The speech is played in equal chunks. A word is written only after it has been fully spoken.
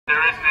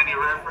There isn't any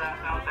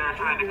riffraff out there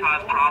trying to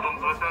cause problems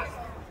with us.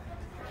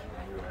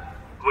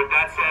 With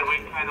that said,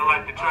 we kind of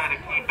like to try to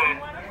keep it.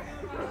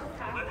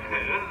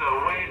 This is a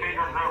way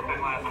bigger group than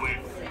last week.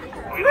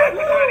 We like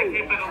to try to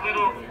keep it a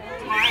little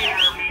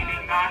tighter,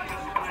 meaning not to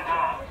split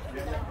up.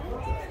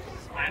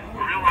 And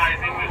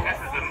realizing that this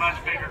is a much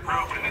bigger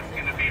group and it's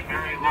going to be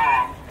very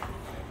long.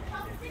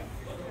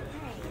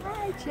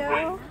 Hi,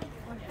 Joe.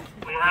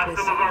 We have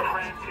some of our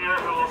friends here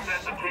who will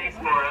set the pace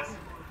for us.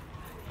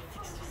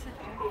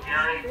 Uncle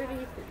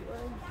Gary.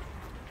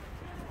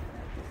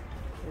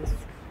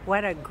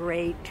 What a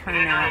great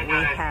turnout we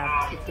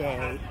have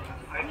today.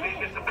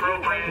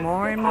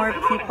 More and more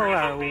people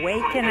are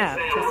waking up,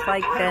 just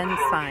like Ben's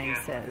sign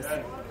says.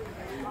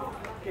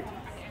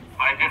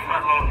 My good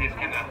friend Loki's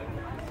going to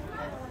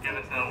give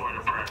us that word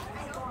of prayer.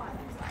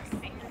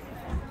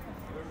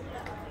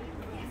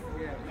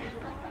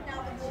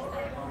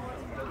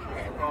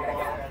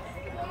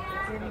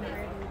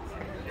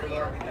 Dear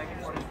Lord, we thank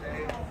you for this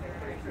day.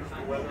 Thank you for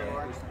the weather,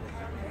 Lord.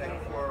 Thank you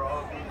for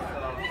all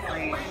these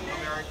free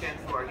Americans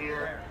who are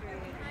here.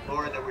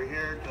 Lord, that we're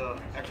here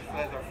to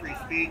exercise our free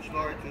speech,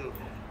 Lord, to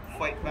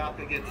fight back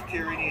against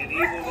tyranny and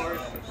evil, Lord.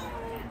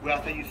 We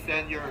ask that you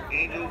send your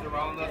angels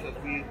around us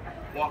as we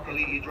walk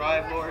Alii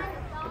Drive, Lord.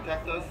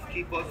 Protect us,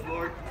 keep us,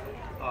 Lord.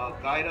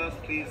 Guide us,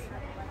 please.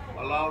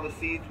 Allow the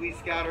seeds we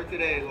scatter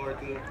today, Lord,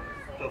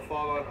 to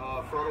fall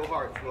on fertile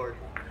hearts, Lord.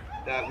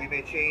 That we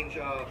may change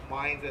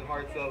minds and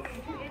hearts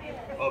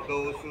of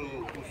those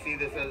who see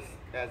this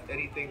as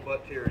anything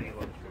but tyranny,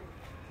 Lord.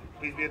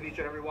 Please be with each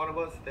and every one of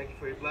us. Thank you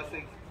for your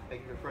blessings.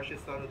 Thank you for your precious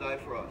Son who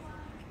died for us.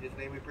 In His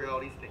name we pray all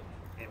these things.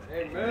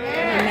 Amen.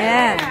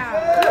 Amen.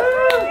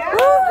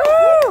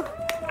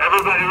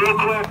 Everybody, real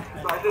quick,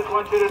 I just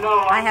want you to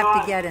know I have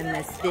to get in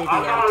this video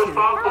I'm not too.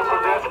 responsible for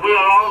this. We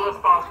are all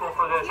responsible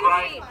for this,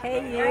 right?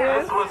 Hey, you.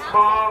 This was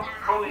small.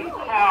 Holy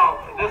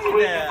cow. This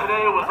week and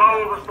today was all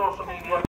over social media.